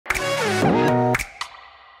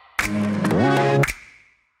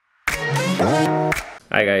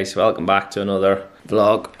Hi guys, welcome back to another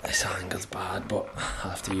vlog. This angle's bad, but I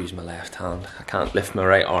have to use my left hand. I can't lift my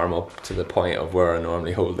right arm up to the point of where I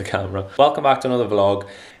normally hold the camera. Welcome back to another vlog.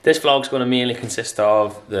 This vlog's going to mainly consist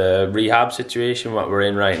of the rehab situation, what we're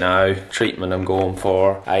in right now, treatment I'm going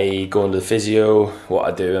for, i.e. going to the physio,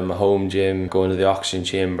 what I do in my home gym, going to the oxygen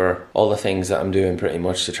chamber, all the things that I'm doing pretty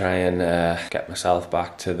much to try and get myself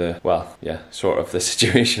back to the, well, yeah, sort of the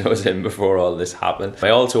situation I was in before all this happened. I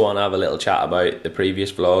also want to have a little chat about the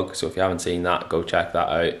previous vlog, so if you haven't seen that, go check that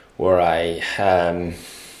out, where I,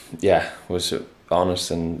 was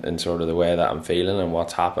honest in sort of the way that I'm feeling and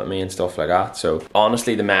what's happened to me and stuff like that. So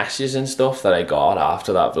honestly, the messages and stuff that I got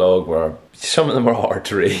after that vlog were, some of them were hard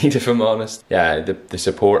to read, if I'm honest. Yeah, the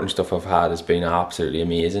support and stuff I've had has been absolutely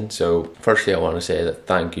amazing. So firstly, I want to say that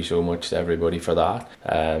thank you so much to everybody for that.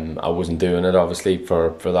 I wasn't doing it obviously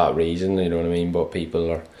for that reason, you know what I mean, but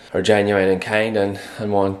people are genuine and kind and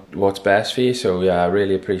want what's best for you. So yeah, I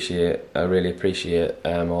really appreciate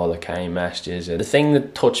all the kind messages. And the thing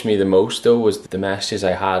that touched me the most though was the messages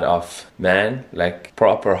I had of men, like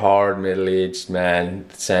proper hard middle-aged men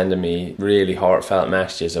sending me really heartfelt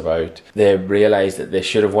messages about they realised that they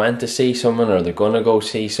should have went to see someone or they're gonna go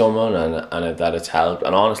see someone and that it's helped.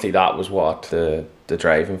 And honestly, that was what the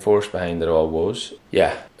driving force behind it all was.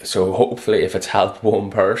 Yeah, so hopefully if it's helped one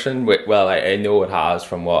person, well, I know it has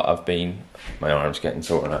from what I've been. My arm's getting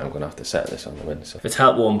sore now, I'm going to have to set this on the windowsill. If it's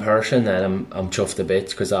helped one person, then I'm chuffed a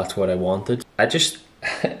bit because that's what I wanted.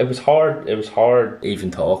 It was hard even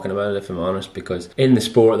talking about it, if I'm honest, because in the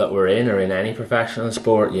sport that we're in, or in any professional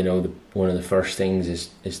sport, you know, one of the first things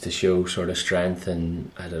is to show sort of strength and,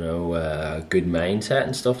 I don't know, a good mindset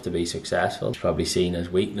and stuff to be successful. It's probably seen as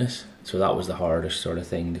weakness. So that was the hardest sort of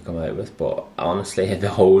thing to come out with. But honestly, the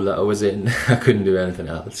hole that I was in, I couldn't do anything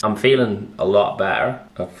else. I'm feeling a lot better.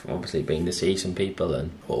 I've obviously been to see some people and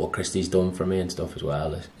what Christy's done for me and stuff as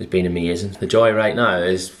well. It's been amazing. The joy right now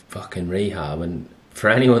is fucking rehab. And for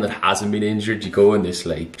anyone that hasn't been injured, you go in this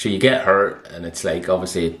like, so you get hurt and it's like,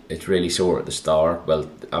 obviously it's really sore at the start. Well,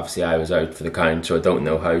 obviously I was out for the count, so I don't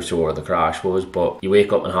know how sore the crash was, but you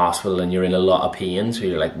wake up in hospital and you're in a lot of pain, so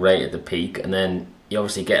you're like right at the peak, and then you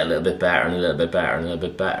obviously get a little bit better and a little bit better and a little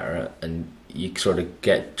bit better, and you sort of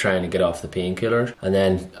trying to get off the painkillers, and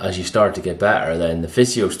then as you start to get better, then the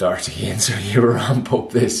physio starts again, so you ramp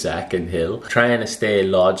up this second hill. Trying to stay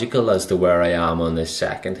logical as to where I am on this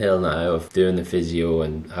second hill now of doing the physio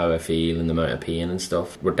and how I feel and the amount of pain and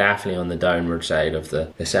stuff. We're definitely on the downward side of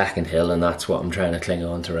the second hill, and that's what I'm trying to cling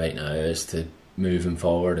on to right now, is to moving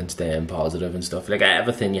forward and staying positive and stuff. Like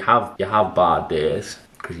everything, you have bad days,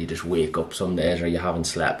 because you just wake up some days or you haven't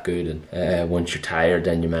slept good, and once you're tired,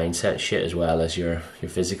 then your mindset shit as well as your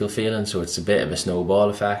physical feeling. So it's a bit of a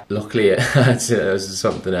snowball effect. Luckily, it's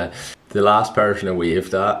something that the last person I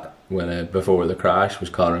waved at before the crash was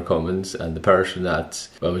Connor Cummins, and the person that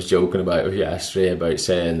I was joking about yesterday about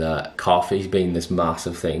saying that coffee's been this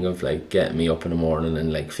massive thing of like getting me up in the morning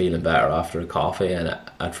and like feeling better after a coffee, and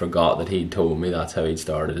I'd forgot that he'd told me that's how he'd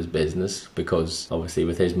started his business, because obviously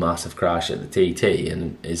with his massive crash at the TT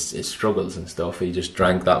and his struggles and stuff, he just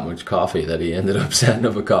drank that much coffee that he ended up setting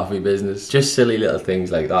up a coffee business. Just silly little things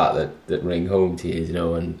like that ring home to you, you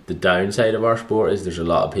know. And the downside of our sport is there's a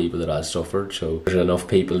lot of people that have suffered, so there's enough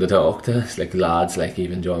people to talk to. It's like lads like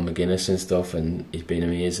even John McGuinness and stuff, and he's been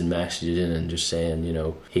amazing messaging and just saying, you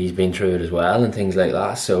know, he's been through it as well and things like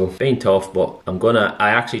that. So been tough, but I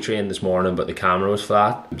actually trained this morning, but the camera was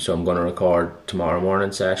flat, so I'm gonna record tomorrow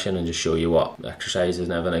morning session and just show you what exercises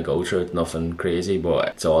and everything I go through. It's nothing crazy, but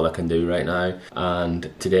it's all I can do right now.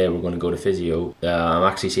 And today we're going to go to physio. I'm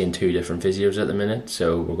actually seeing 2 different physios at the minute,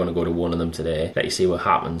 so we're going to go to one of them today, let you see what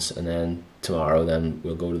happens, and then tomorrow then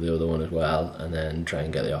we'll go to the other one as well, and then try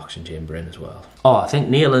and get the oxygen chamber in as well. Oh, I think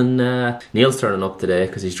Neil's turning up today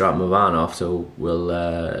because he's dropping my van off, so we'll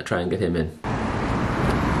try and get him in.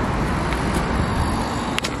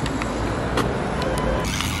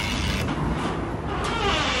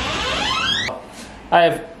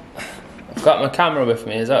 I've got my camera with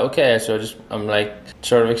me, is that okay? So I'm like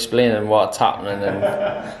sort of explaining what's happening,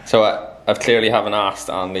 and so I've clearly haven't asked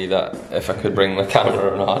Andy that if I could bring my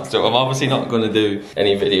camera or not, so I'm obviously not going to do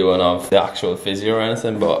any videoing of the actual physio or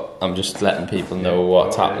anything, but I'm just letting people know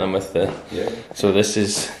what's happening with the... Yeah. So this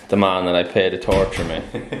is the man that I pay to torture me.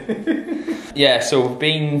 Yeah, so it's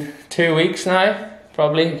been 2 weeks now,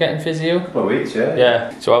 probably, getting physio. A couple of weeks, yeah.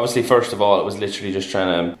 Yeah, so obviously first of all it was literally just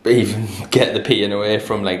trying to even get the pain away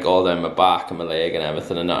from like all down my back and my leg and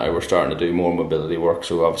everything, and now we're starting to do more mobility work,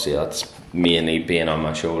 so obviously that's mainly being on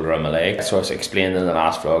my shoulder and my leg. So I was explaining in the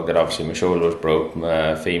last vlog that obviously my shoulder was broke,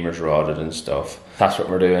 my femur's rotted and stuff. That's what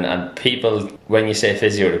we're doing, and people, when you say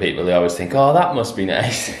physio to people, they always think, oh, that must be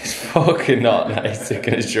nice. It's fucking not nice, I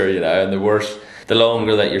can assure you now. And the worse, the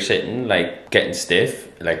longer that you're sitting, like getting stiff,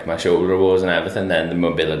 like my shoulder was and everything, then the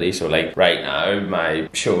mobility. So like right now my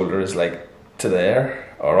shoulder is like to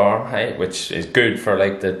there, or arm height, which is good for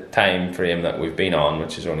like the time frame that we've been on,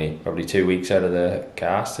 which is only probably 2 weeks out of the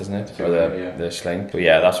cast, isn't it? Or the sling. So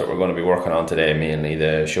yeah, that's what we're going to be working on today, mainly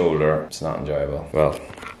the shoulder. It's not enjoyable. Well,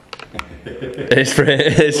 it's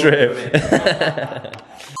true.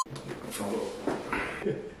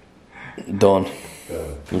 Done.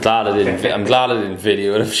 I'm glad I didn't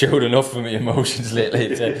video it. I've showed enough of my emotions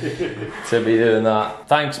lately to be doing that.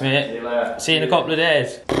 Thanks, mate. See you in a couple of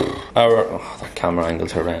days. That camera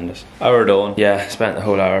angle's horrendous. Hour done. Yeah, spent the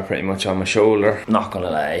whole hour pretty much on my shoulder. Not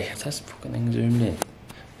gonna lie. Is this fucking thing zoomed in?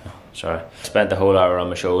 Oh, sorry. Spent the whole hour on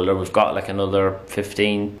my shoulder. We've got like another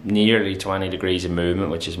 15, nearly 20 degrees of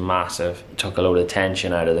movement, which is massive. Took a load of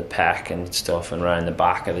tension out of the pec and stuff and around the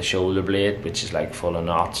back of the shoulder blade, which is like full of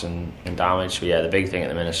knots and damage. So yeah, the big thing at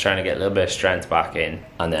the minute is trying to get a little bit of strength back in,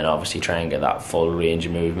 and then obviously try and get that full range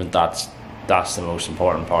of movement. That's the most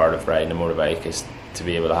important part of riding a motorbike, is to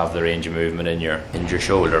be able to have the range of movement in your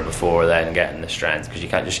shoulder before then getting the strength,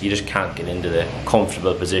 because you just can't get into the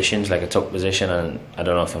comfortable positions like a tuck position. And I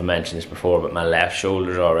don't know if I've mentioned this before, but my left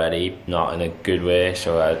shoulder's already not in a good way,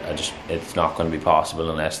 so it's not going to be possible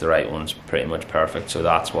unless the right one's pretty much perfect. So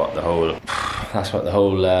that's what the whole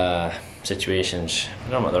situation's, I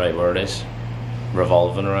don't know what the right word is,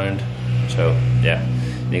 revolving around. So yeah,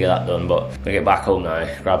 need to get that done, but we get back home now,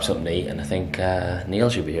 grab something to eat, and I think Neil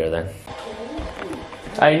should be here then.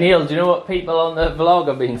 Hey Neil, do you know what people on the vlog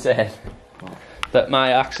have been saying? That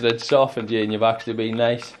my accident softened you and you've actually been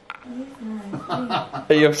nice. Are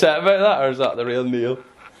you upset about that, or is that the real Neil?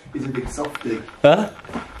 He's a big softie. Huh?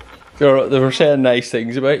 They were saying nice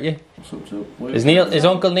things about you. Is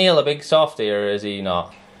Uncle Neil a big softie, or is he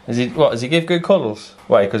not? Is he what? Does he give good cuddles?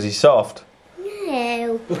 Why? Because he's soft?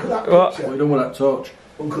 No. Look at that what? picture. We don't want that touch.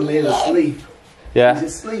 Uncle Neil asleep. Yeah.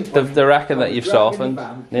 He's asleep. They reckon that you've softened,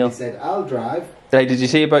 Neil. He said, I'll drive. Hey, did you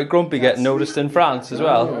see about Grumpy getting noticed in France as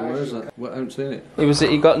well? Where is that? I haven't seen it.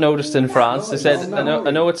 He got noticed in France. They said,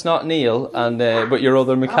 I know it's not Neil, and but your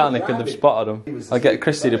other mechanic, and they've spotted him. I'll get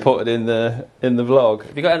Christy to put it in the vlog.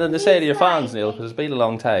 Have you got anything to say to your fans, Neil? Because it's been a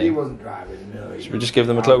long time. He wasn't driving, no. Should we just give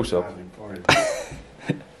them a close up?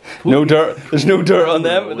 No dirt. There's no dirt on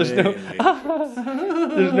them. There's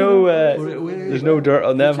no dirt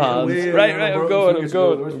on them hands. Right. I'm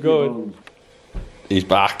going. He's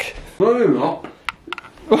back. No, you're not.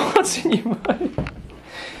 What's in your mind?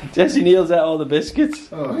 Jesse Neil's ate all the biscuits.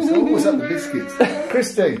 Oh, so what was that, the biscuits?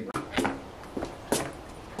 Christy.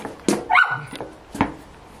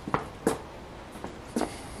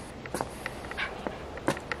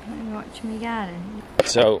 I'm watching me garden.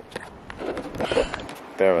 So,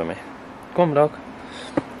 bear with me. Come on, dog.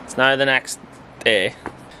 It's now the next day,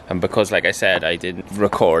 and because, like I said, I didn't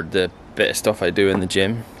record the bit of stuff I do in the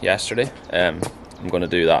gym yesterday, I'm going to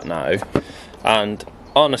do that now. And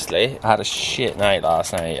honestly, I had a shit night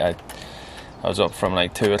last night. I was up from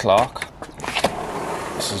like 2 o'clock.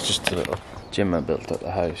 This is just a little gym I built at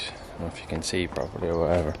the house. I don't know if you can see properly or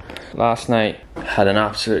whatever. Last night, had an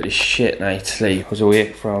absolutely shit night's sleep. Was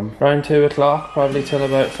awake from around 2 o'clock, probably till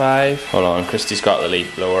about 5. Hold on, Christy's got the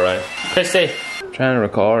leaf blower out. Christy! I'm trying to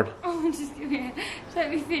record. Oh, I'm just gonna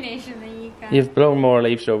let me finish and then you can. You've blown more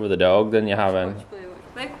leaves over the dog than you have in.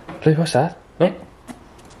 Blue, what's that? Look.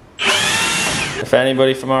 If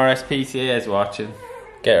anybody from RSPCA is watching,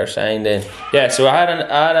 get her signed in. Yeah, so I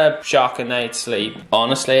had a shocking night's sleep.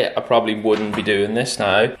 Honestly, I probably wouldn't be doing this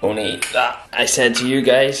now. Only that I said to you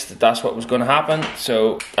guys that that's what was going to happen,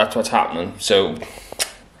 so that's what's happening. So,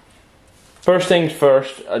 first things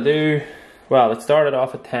first, well, it started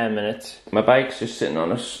off at 10 minutes. My bike's just sitting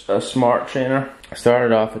on a smart trainer. I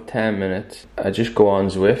started off at 10 minutes. I just go on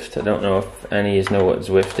Zwift. I don't know if any of you know what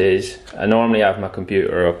Zwift is. I normally have my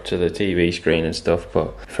computer up to the TV screen and stuff,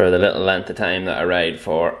 but for the little length of time that I ride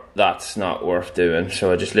for, that's not worth doing.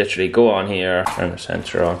 So I just literally go on here, turn the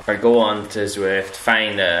sensor on. I go on to Zwift,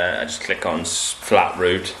 I just click on flat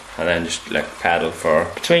route, and then just like pedal for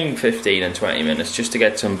between 15 and 20 minutes just to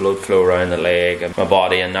get some blood flow around the leg and my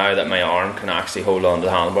body. And now that my arm can actually hold on to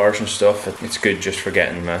the handlebars and stuff, it's good just for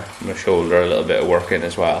getting my shoulder a little bit of work in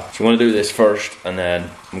as well. So I'm going to do this first, and then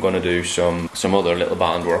I'm going to do some other little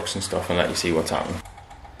band works and stuff and let you see what's happening.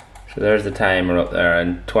 So there's the timer up there,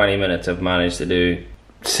 and 20 minutes I've managed to do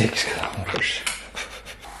 6 kilometers.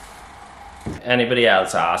 Anybody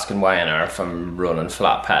else asking why on earth I'm running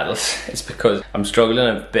flat pedals, it's because I'm struggling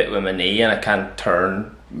a bit with my knee and I can't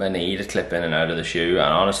turn my knee to clip in and out of the shoe,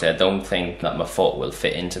 and honestly I don't think that my foot will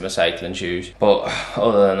fit into my cycling shoes. But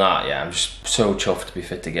other than that, yeah, I'm just so chuffed to be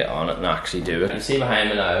fit to get on it and actually do it. You see behind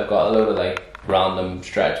me now, I've got a load of like random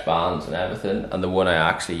stretch bands and everything, and the one I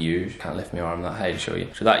actually use, can't lift my arm that high to show you,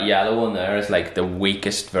 so that yellow one there is like the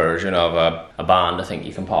weakest version of a band I think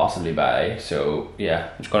you can possibly buy. So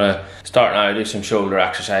yeah, I'm just gonna start now, do some shoulder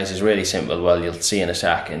exercises, really simple, well you'll see in a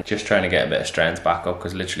second, just trying to get a bit of strength back up,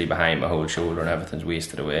 because literally behind my whole shoulder and everything's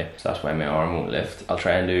wasted away, so that's why my arm won't lift. I'll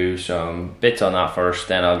try and do some bits on that first,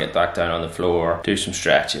 then I'll get back down on the floor, do some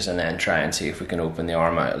stretches, and then try and see if we can open the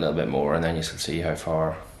arm out a little bit more, and then you'll see how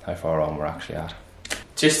far on we're actually at.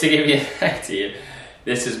 Just to give you an idea,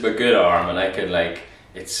 this is my good arm, and I can like,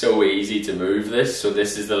 it's so easy to move this, so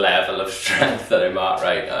this is the level of strength that I'm at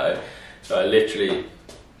right now. So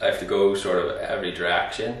I have to go sort of every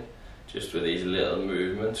direction, just with these little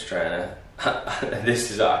movements, trying to,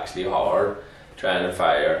 this is actually hard, trying to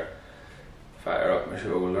fire up my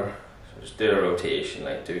shoulder. So just do a rotation,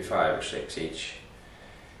 like do 5 or 6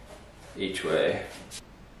 each way.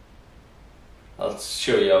 I'll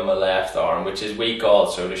show you on my left arm, which is weak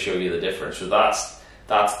also, to show you the difference. So that's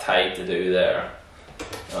tight to do there.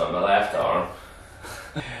 On my left arm,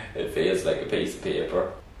 it feels like a piece of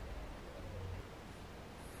paper.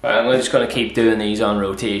 Right, I'm just going to keep doing these on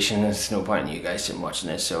rotation. There's no point in you guys sitting watching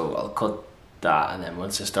this, so I'll cut that, and then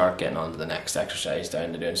once I start getting on to the next exercise,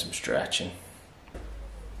 down to doing some stretching.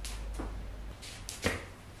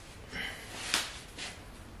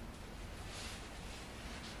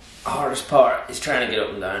 Hardest part is trying to get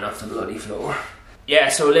up and down off the bloody floor. Yeah,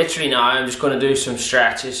 so literally now I'm just going to do some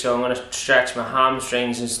stretches. So I'm going to stretch my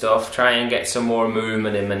hamstrings and stuff, try and get some more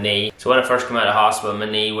movement in my knee. So when I first came out of hospital, my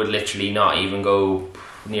knee would literally not even go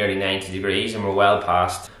nearly 90 degrees, and we're well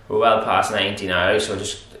past 90 now. So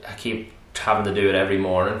I keep having to do it every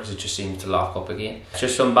morning because it just seems to lock up again.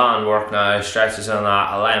 Just some band work now, stretches on that.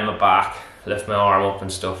 I'll lie on my back, lift my arm up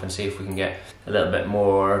and stuff, and see if we can get a little bit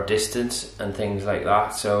more distance and things like that.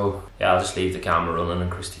 So yeah, I'll just leave the camera running,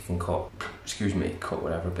 and Christy can cut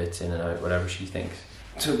whatever bits in and out, whatever she thinks.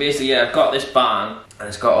 So basically, yeah, I've got this band and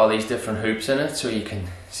it's got all these different hoops in it, so you can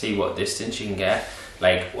see what distance you can get.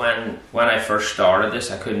 Like when I first started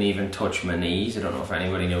this, I couldn't even touch my knees. I don't know if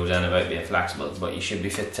anybody knows anything about being flexible, but you should be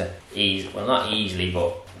fit to not easily,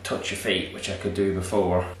 but touch your feet, which I could do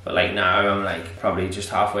before. But like now, I'm like probably just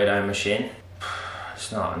halfway down my shin.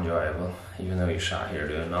 It's not enjoyable, even though you're sat here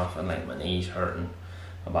doing nothing. Like my knees hurting,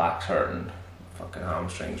 my back's hurting, fucking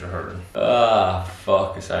hamstrings are hurting. Ah,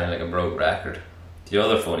 fuck, I sound like a broke record. The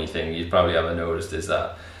other funny thing you probably haven't noticed is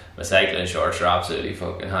that my cycling shorts are absolutely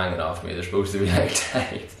fucking hanging off me. They're supposed to be like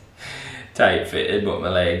tight fitted, but my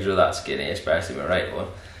legs are that skinny, especially my right one.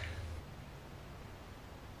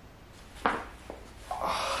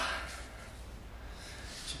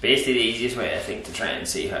 Basically the easiest way I think to try and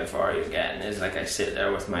see how far you're getting is like I sit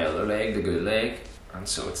there with my other leg, the good leg, and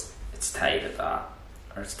so it's tight at that,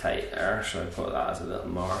 or it's tight there, so I put that as a little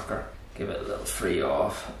marker, give it a little free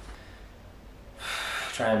off,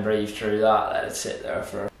 try and breathe through that, let it sit there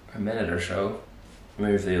for a minute or so,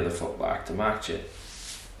 move the other foot back to match it.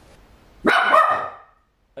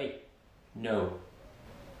 Wait, no.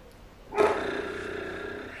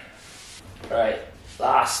 Right,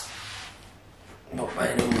 last, but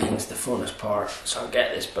by no means the funnest part. So I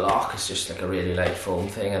get this block, it's just like a really light foam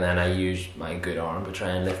thing, and then I use my good arm to try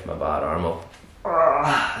and lift my bad arm up.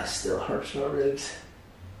 That still hurts my ribs.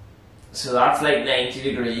 So that's like 90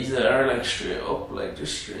 degrees there, like straight up, like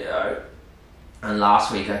just straight out. And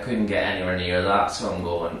last week I couldn't get anywhere near that, so I'm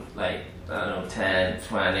going like, I don't know, 10,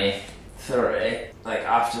 20, 30. Like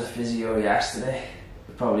after the physio yesterday,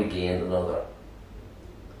 I probably gained another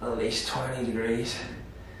at least 20 degrees.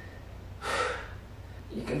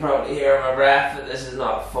 You can probably hear my breath, but this is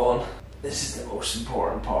not fun. This is the most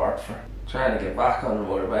important part for trying to get back on the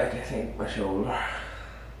motorbike, I think, my shoulder.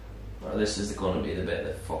 Or this is going to be the bit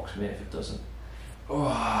that fucks me if it doesn't.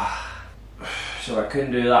 Oh. So I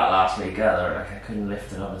couldn't do that last week either, like I couldn't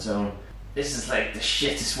lift it on its own. This is like the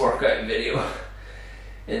shittest workout video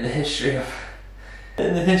in the history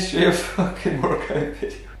of fucking workout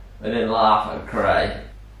video. I didn't laugh and cry.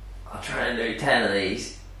 I'll try and do 10 of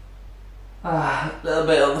these. A little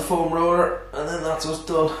bit on the foam roller, and then that's us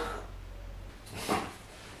done.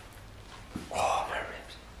 Oh, my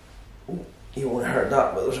ribs. Ooh, you won't have heard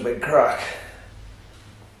that, but there's a big crack.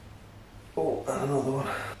 Oh, and another one.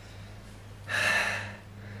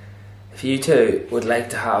 It If you two would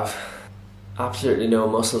like to have absolutely no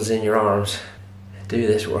muscles in your arms, do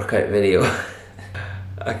this workout video.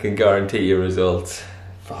 I can guarantee you results.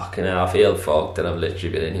 Fucking hell, I feel fucked that I've literally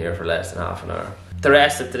been in here for less than half an hour. The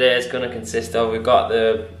rest of today is going to consist of, we've got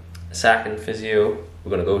the second physio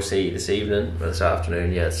we're going to go see this evening, or this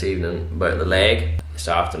afternoon, yeah, this evening, about the leg. This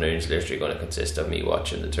afternoon is literally going to consist of me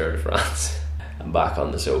watching the Tour de France. I'm back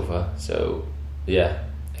on the sofa, so yeah,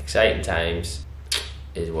 exciting times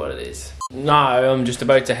is what it is. Now I'm just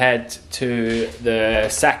about to head to the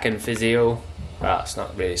second physio. Well, it's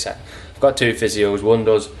not really second. I've got two physios, one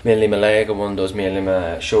does mainly my leg and one does mainly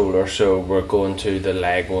my shoulder, so we're going to the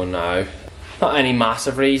leg one now. Not any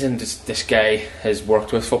massive reason, this guy has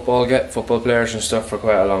worked with football players and stuff for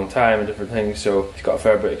quite a long time and different things, so he's got a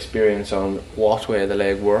fair bit of experience on what way the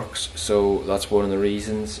leg works, so that's one of the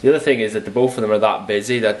reasons. The other thing is that the both of them are that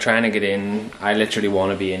busy that trying to get in, I literally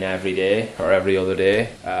want to be in every day or every other day.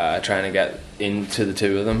 Trying to get into the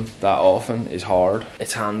two of them that often is hard.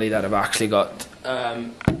 It's handy that I've actually got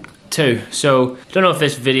two, so I don't know if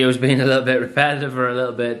this video's been a little bit repetitive or a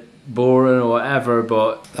little bit boring or whatever,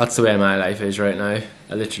 but that's the way my life is right now.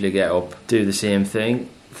 I literally get up, do the same thing,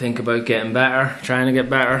 think about getting better, trying to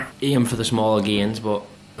get better, aim for the smaller gains, but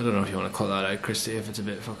I don't know if you want to cut that out, Christy, if it's a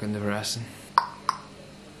bit fucking depressing.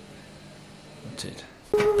 That's it.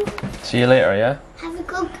 See you later, yeah? Have a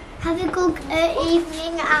good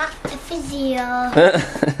evening at the physio.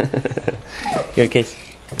 Good kiss.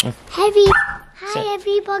 Hi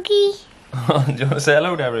everybody. Do you want to say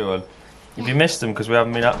hello to everyone? Have you missed them because we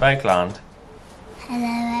haven't been at Bankland?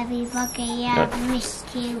 Hello everybody, I've missed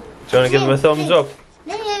you. Do you want to give them a thumbs up?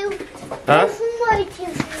 No. Huh?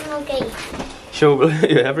 Show Blue.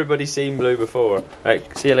 Everybody's seen Blue before.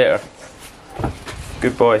 Right, see you later.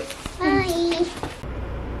 Good boy. Bye.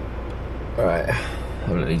 Right,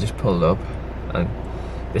 I've literally just pulled up and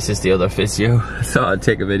this is the other physio. I thought I'd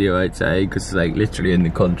take a video outside because it's like literally in the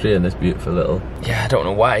country and this beautiful little... Yeah, I don't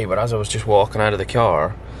know why, but as I was just walking out of the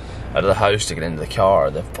house to get into the car,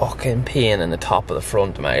 the fucking pain in the top of the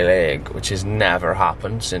front of my leg, which has never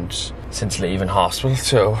happened since leaving hospital,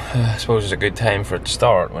 so I suppose it's a good time for it to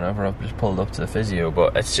start whenever I've just pulled up to the physio,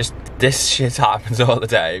 but it's just, this shit happens all the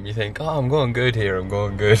time. You think, oh, I'm going good here, I'm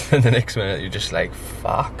going good, and the next minute you're just like,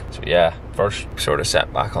 fuck. So yeah, first sort of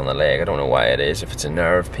setback on the leg. I don't know why it is, if it's a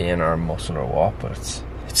nerve pain or a muscle or what, but it's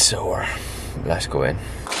sore. Let's go in.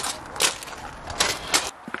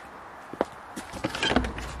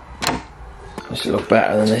 This look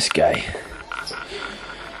better than this guy.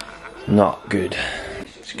 Not good.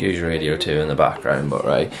 Excuse Radio 2 in the background, but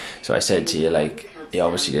right. So I said to you, like, he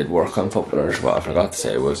obviously did work on footballers. What I forgot to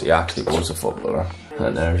say was he actually was a footballer.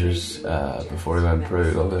 And there's his, before he went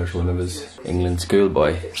pro, there's one of his England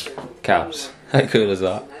schoolboy caps. How cool is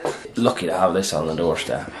that? Lucky to have this on the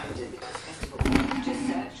doorstep.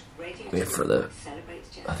 Wait for the...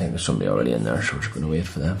 I think there's somebody already in there, so we're just going to wait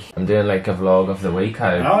for them. I'm doing like a vlog of the week.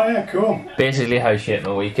 Oh yeah, cool. Basically how shit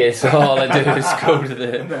my week is. So all I do is go to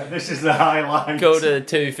the... This is the highlight. Go to the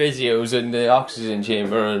two physios and the oxygen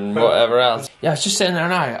chamber and whatever else. Yeah, I was just sitting there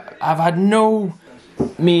now. I've had no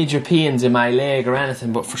major pains in my leg or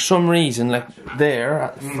anything, but for some reason, like there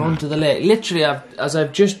at the front of the leg, literally as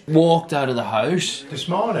I've just walked out of the house this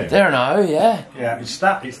morning. There now, yeah. Yeah, it's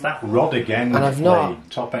that rod again. And I've not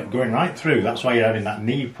top end going right through. That's why you're having that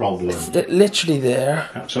knee problem. Literally there.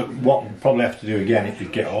 So what we'll probably have to do again is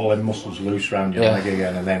get all the muscles loose around your leg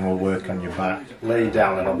again, and then we'll work on your back. Lay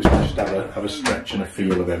down and obviously just have a stretch and a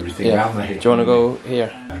feel of everything around the hip. Do you want to go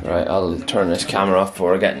here? Right, I'll turn this camera off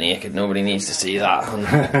before I get naked. Nobody needs to see that on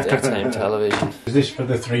daytime television. Is this for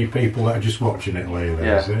the 3 people that are just watching it later?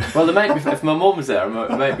 Yeah. Is it? Well, there might be, if my mum's there,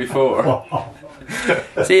 it might be 4.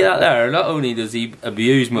 See that there? Not only does he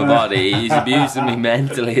abuse my body, he's abusing me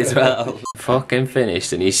mentally as well. Fucking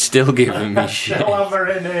finished and he's still giving me shit.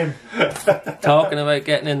 Hammering him. Talking about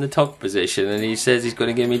getting in the tuck position and he says he's going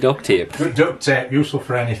to give me duct tape. Good duct tape, useful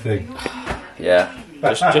for anything. Yeah.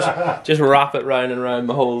 Just wrap it round and round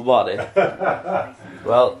my whole body.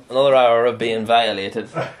 Well, another hour of being violated.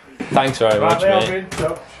 Thanks very much, mate.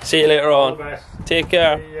 See you later on. Take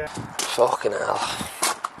care. Fucking hell.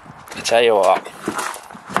 I tell you what,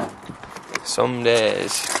 some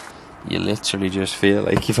days you literally just feel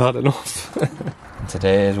like you've had enough.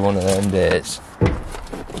 Today is one of them days.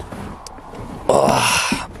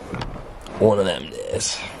 Oh, one of them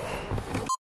days.